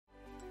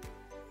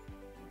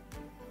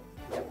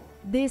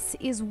This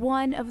is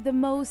one of the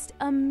most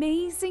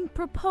amazing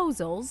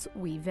proposals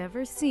we've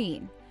ever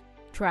seen.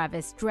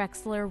 Travis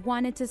Drexler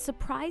wanted to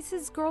surprise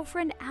his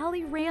girlfriend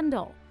Allie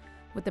Randall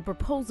with the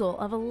proposal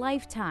of a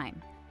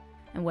lifetime.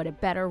 And what a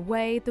better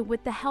way than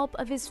with the help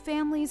of his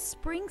family's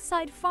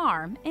Springside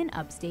Farm in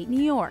upstate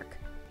New York.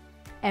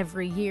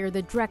 Every year,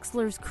 the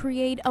Drexlers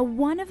create a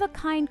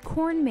one-of-a-kind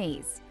corn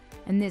maze,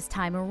 and this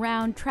time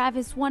around,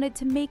 Travis wanted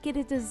to make it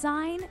a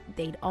design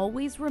they'd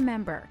always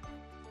remember.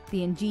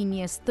 The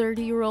ingenious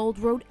 30-year-old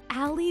wrote,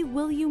 "Allie,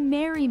 will you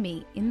marry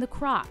me?" in the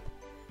crop,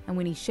 and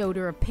when he showed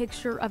her a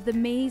picture of the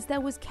maze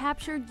that was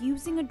captured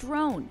using a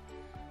drone,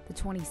 the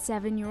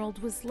 27-year-old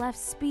was left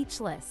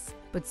speechless,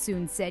 but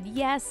soon said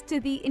yes to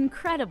the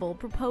incredible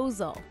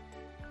proposal.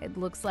 It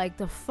looks like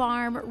the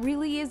farm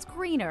really is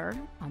greener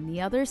on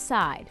the other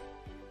side.